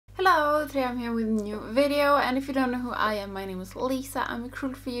Hello, today I'm here with a new video, and if you don't know who I am, my name is Lisa. I'm a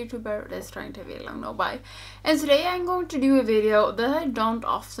cruelty YouTuber that's trying to be a long no-bye. And today I'm going to do a video that I don't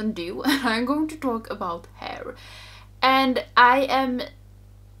often do, and I'm going to talk about hair. And I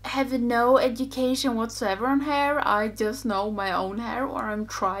have no education whatsoever on hair, I just know my own hair, or I'm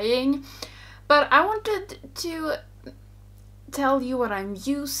trying. But I wanted to tell you what I'm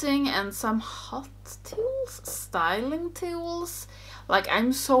using and some hot tools, styling tools. Like,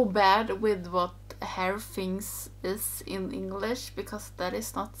 I'm so bad with what hair things is in English because that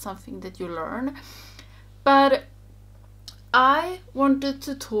is not something that you learn. But I wanted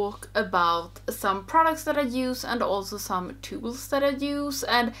to talk about some products that I use and also some tools that I use.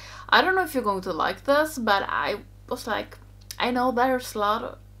 And I don't know if you're going to like this, but I was like, I know there's a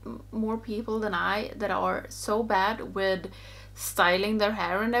lot more people than I that are so bad with styling their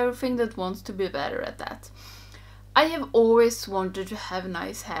hair and everything that wants to be better at that. I have always wanted to have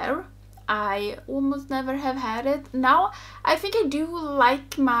nice hair. I almost never have had it. Now I think I do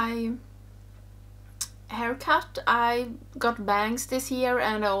like my haircut. I got bangs this year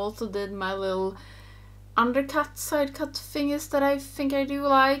and I also did my little undercut, side cut thingies that I think I do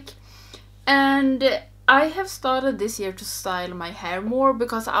like. And I have started this year to style my hair more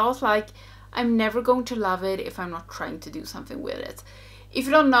because I was like, I'm never going to love it if I'm not trying to do something with it. If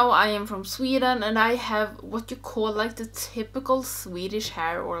you don't know, I am from Sweden and I have what you call like the typical Swedish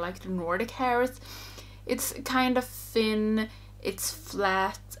hair, or like the Nordic hairs. It's kind of thin, it's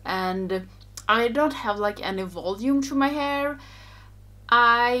flat, and I don't have like any volume to my hair.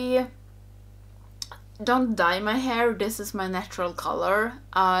 I don't dye my hair, this is my natural color.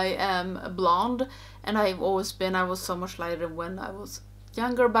 I am blonde and I've always been. I was so much lighter when I was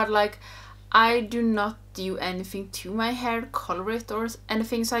younger, but like I do not do anything to my hair, color it or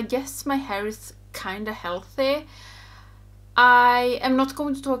anything, so I guess my hair is kinda healthy. I am not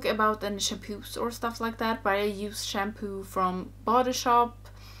going to talk about any shampoos or stuff like that, but I use shampoo from Body Shop,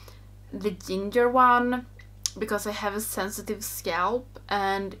 the ginger one, because I have a sensitive scalp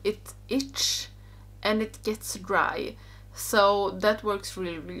and it itches and it gets dry. So that works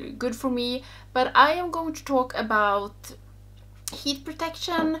really good for me. But I am going to talk about heat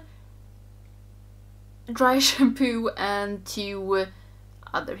protection, dry shampoo, and two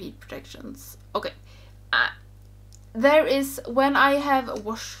other heat protections. Okay, there is, when I have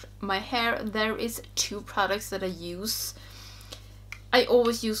washed my hair, there is two products that I use. I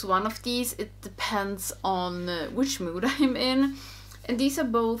always use one of these, it depends on which mood I'm in. And these are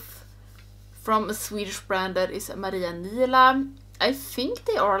both from a Swedish brand that is Maria Nila. I think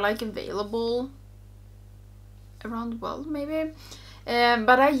they are like available around the world maybe.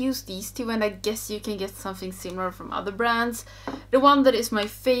 But I use these two, and I guess you can get something similar from other brands. The one that is my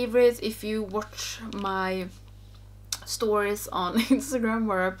favorite, if you watch my stories on Instagram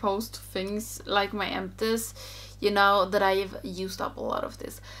where I post things like my empties, you know that I've used up a lot of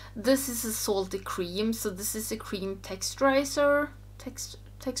this. This is a salty cream, so this is a cream texturized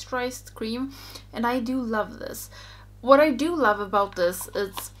cream, and I do love this. What I do love about this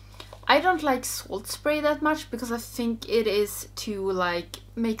is I don't like salt spray that much because I think it is too, like,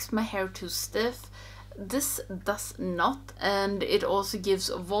 makes my hair too stiff. This does not, and it also gives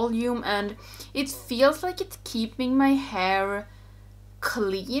volume, and it feels like it's keeping my hair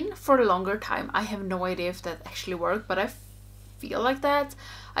clean for a longer time. I have no idea if that actually works, but I feel like that.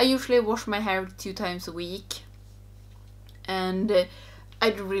 I usually wash my hair 2 times a week, and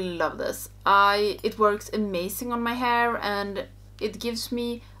I really love this. It works amazing on my hair, and it gives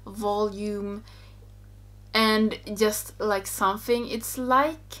me volume and just like something. It's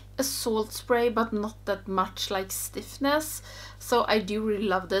like a salt spray but not that much like stiffness, so I do really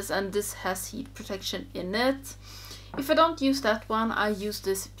love this, and this has heat protection in it. If I don't use that one, I use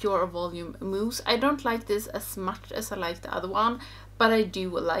this Pure Volume Mousse. I don't like this as much as I like the other one, but I do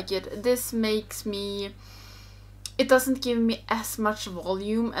like it. This makes me, it doesn't give me as much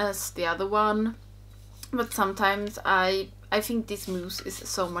volume as the other one, but sometimes I think this mousse is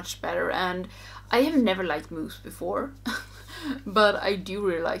so much better, and I have never liked mousse before, but I do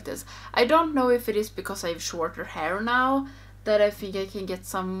really like this. I don't know if it is because I have shorter hair now that I think I can get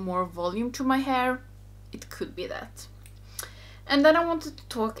some more volume to my hair. It could be that. And then I wanted to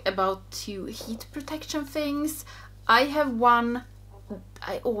talk about two heat protection things. I have one,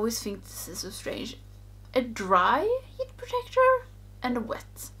 I always think this is so strange, a dry heat protector and a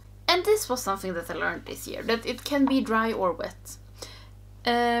wet. And this was something that I learned this year, that it can be dry or wet.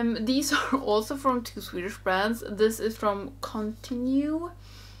 These are also from two Swedish brands. This is from Continue,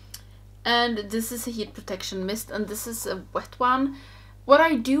 and this is a heat protection mist, and this is a wet one. What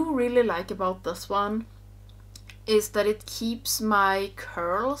I do really like about this one is that it keeps my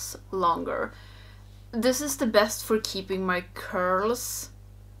curls longer. This is the best for keeping my curls,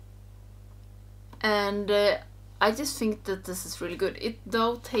 and I just think that this is really good. It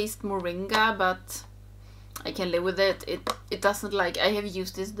though tastes moringa, but I can live with it. It doesn't, like, I have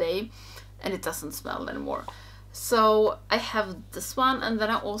used this day and it doesn't smell anymore. So I have this one, and then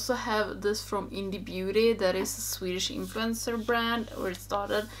I also have this from Indie Beauty, that is a Swedish influencer brand where it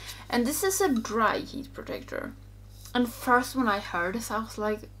started, and this is a dry heat protector. And first when I heard this I was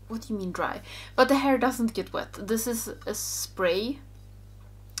like, what do you mean dry? But the hair doesn't get wet. This is a spray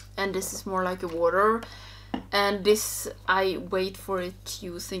and this is more like a water, and this I wait for it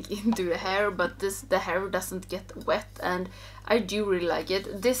to sink into the hair, but the hair doesn't get wet, and I do really like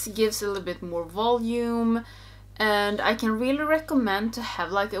it. This gives a little bit more volume, and I can really recommend to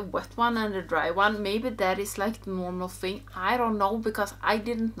have like a wet one and a dry one. Maybe that is like the normal thing, I don't know, because I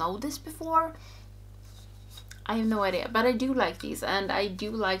didn't know this before. I have no idea, but I do like these, and I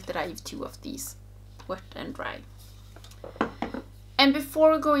do like that I have 2 of these, wet and dry. And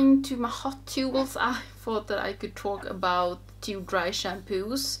before going to my hot tools, I thought that I could talk about 2 dry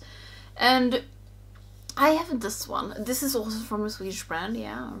shampoos. And I have this one. This is also from a Swedish brand.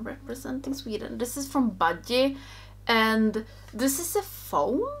 Yeah, I'm representing Sweden. This is from Budgie, and this is a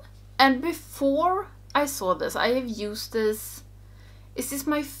foam. And before I saw this, I have used this. Is this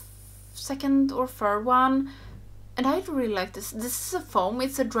my second or third one? And I really like this. This is a foam.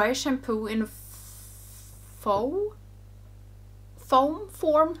 It's a dry shampoo in foam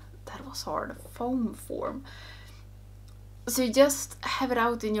form. That was hard. Foam form. So you just have it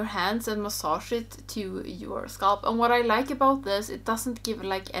out in your hands and massage it to your scalp. And what I like about this, it doesn't give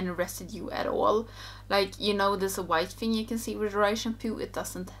like any residue at all. Like, you know, there's a white thing you can see with dry shampoo. It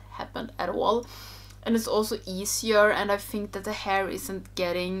doesn't happen at all. And it's also easier, and I think that the hair isn't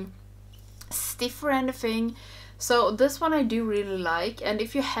getting stiff or anything. So this one I do really like. And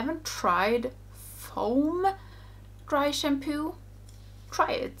if you haven't tried foam dry shampoo,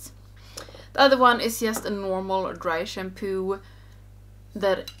 try it. The other one is just a normal dry shampoo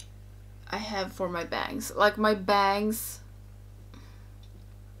that I have for my bangs. Like my bangs,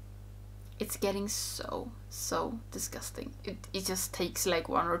 it's getting so disgusting. It just takes like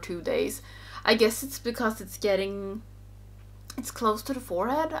 1 or 2 days. I guess it's because it's close to the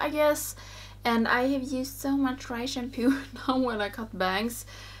forehead, I guess. And I have used so much dry shampoo now when I cut bangs.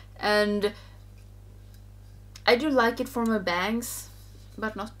 And I do like it for my bangs,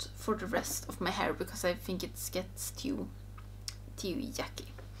 but not for the rest of my hair, because I think it gets too yucky.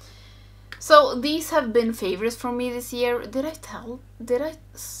 So these have been favorites for me this year. Did I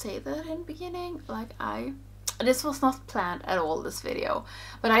say that in the beginning? Like, this was not planned at all, this video,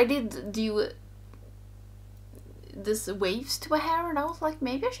 but I did do this waves to my hair, and I was like,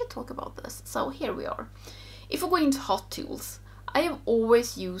 maybe I should talk about this. So here we are. If we go into hot tools, I have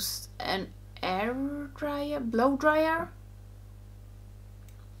always used an air dryer, blow dryer.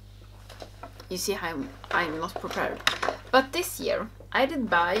 You see how I'm not prepared. But this year I did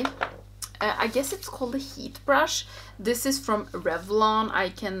buy, I guess it's called a heat brush. This is from Revlon. I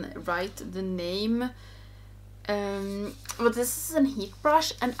can write the name. But this is a heat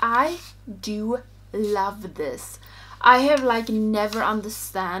brush, and I do love this. I have like never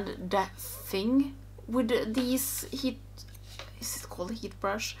understand that thing with these heat. Is it called a heat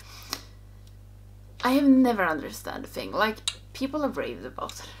brush? I have never understand the thing. Like, people have raved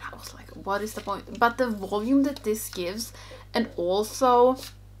about it. I was like, what is the point? But the volume that this gives, and also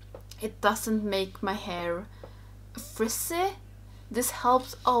it doesn't make my hair frizzy. This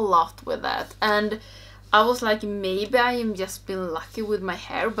helps a lot with that. And I was like, maybe I am just been lucky with my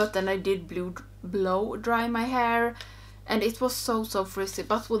hair, but then I did blow dry my hair and it was so frizzy.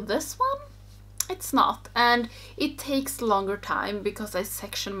 But with this one, it's not, and it takes longer time because I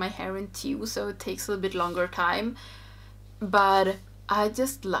section my hair in 2, so it takes a little bit longer time. But I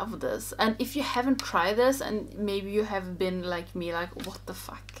just love this. And if you haven't tried this, and maybe you have been like me, like, what the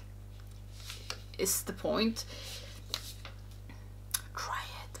fuck is the point? Try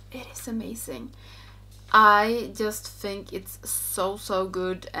it. It is amazing. I just think it's so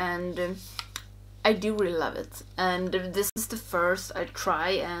good, and I do really love it. And this is the first I try,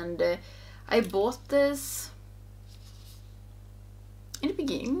 and I bought this in the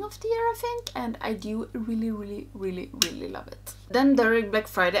beginning of the year, I think, and I do really love it. Then during Black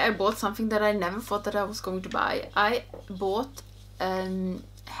Friday I bought something that I never thought that I was going to buy. I bought an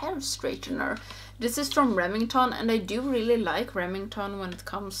hair straightener. This is from Remington, and I do really like Remington when it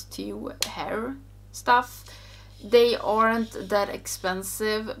comes to hair stuff. They aren't that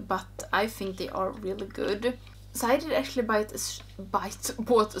expensive, but I think they are really good. So I did actually bought a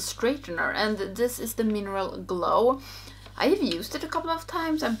straightener, and this is the Mineral Glow. I have used it a couple of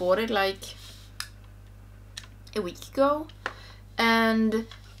times. I bought it like a week ago, and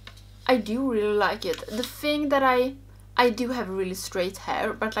I do really like it. The thing that I do have really straight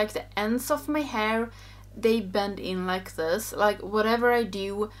hair, but like the ends of my hair, they bend in like this. Like whatever I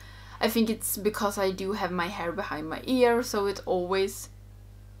do, I think it's because I do have my hair behind my ear, so it always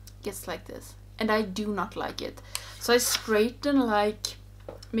gets like this. And I do not like it. So I straighten like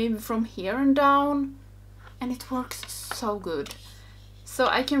maybe from here and down, and it works so good. So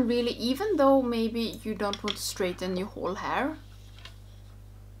I can really, even though maybe you don't want to straighten your whole hair,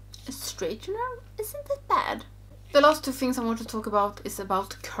 a straightener isn't that bad. The last two things I want to talk about is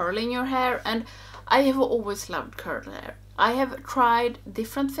about curling your hair, and I have always loved curled hair. I have tried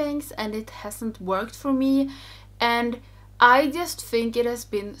different things and it hasn't worked for me, and I just think it has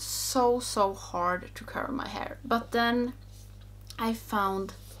been so hard to curl my hair. But then I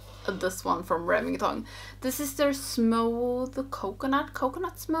found this one from Remington. This is their smooth coconut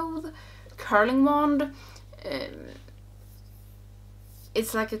smooth curling wand.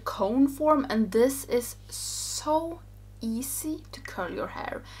 It's like a cone form, and this is so easy to curl your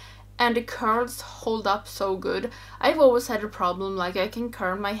hair, and the curls hold up so good. I've always had a problem, like I can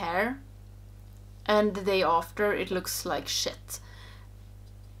curl my hair and the day after it looks like shit.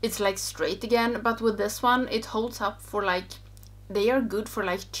 It's like straight again, but with this one it holds up for like, they are good for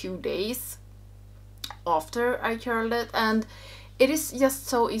like 2 days after I curled it, and it is just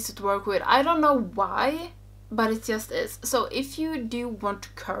so easy to work with. I don't know why, but it just is. So if you do want to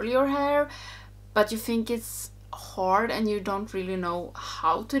curl your hair, but you think it's hard and you don't really know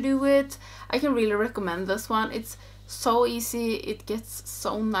how to do it, I can really recommend this one. It's so easy, it gets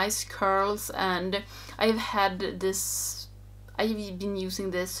so nice curls, and I've been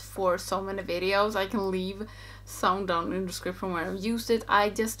using this for so many videos. I can leave some down in the description where I've used it. I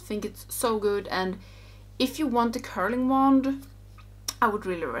just think it's so good, and if you want a curling wand, I would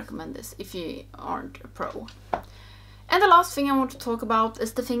really recommend this if you aren't a pro. And the last thing I want to talk about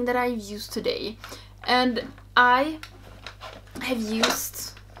is the thing that I've used today. And I have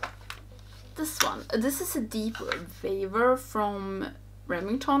used this one. This is a deep waver from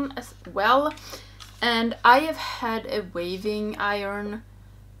Remington as well. And I have had a waving iron,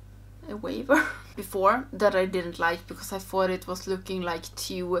 a waver, before that I didn't like because I thought it was looking like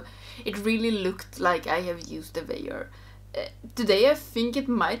it really looked like I have used a waver. Today I think it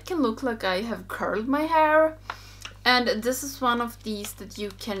can look like I have curled my hair, and this is one of these that you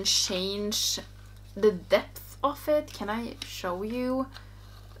can change the depth of it. Can I show you?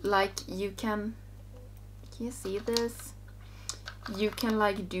 Like you can you see this? You can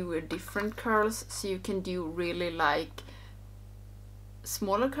like do different curls, so you can do really like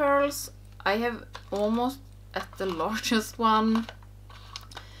smaller curls. I have almost at the largest one,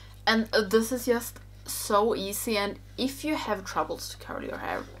 and this is just so easy. And if you have troubles to curl your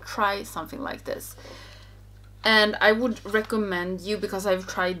hair, try something like this. And I would recommend you, because I've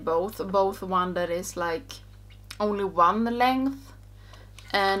tried both one that is like only one length,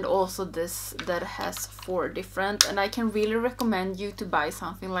 and also this that has 4 different, and I can really recommend you to buy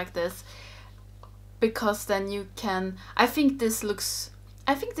something like this, because then you can, I think this looks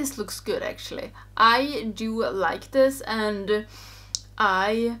good actually. I do like this, and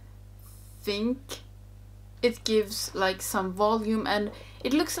I think it gives like some volume, and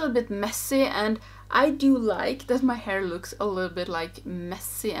it looks a little bit messy, and I do like that my hair looks a little bit like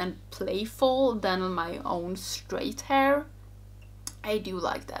messy and playful than my own straight hair. I do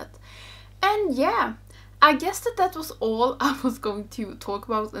like that. And yeah, I guess that was all I was going to talk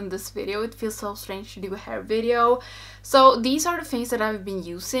about in this video. It feels so strange to do a hair video. So these are the things that I've been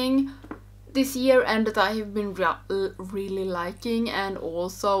using this year and that I have been really liking, and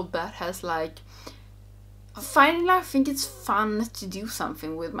also that has like, finally I think it's fun to do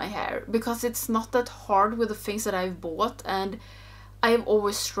something with my hair, because it's not that hard with the things that I've bought. And I have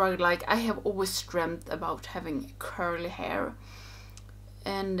always struggled, like I have always dreamt about having curly hair,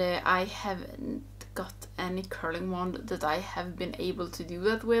 and I haven't got any curling wand that I have been able to do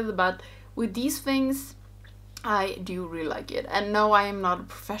that with. But with these things I do really like it. And no, I am not a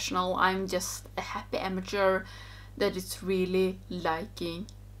professional, I'm just a happy amateur that is really liking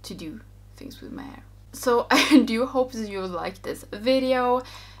to do things with my hair. So I do hope that you like this video,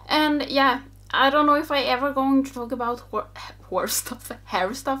 and yeah, I don't know if I ever going to talk about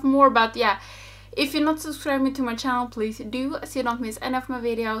hair stuff more, but yeah, if you're not subscribing to my channel, please do, so you don't miss any of my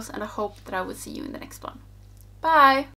videos, and I hope that I will see you in the next one. Bye!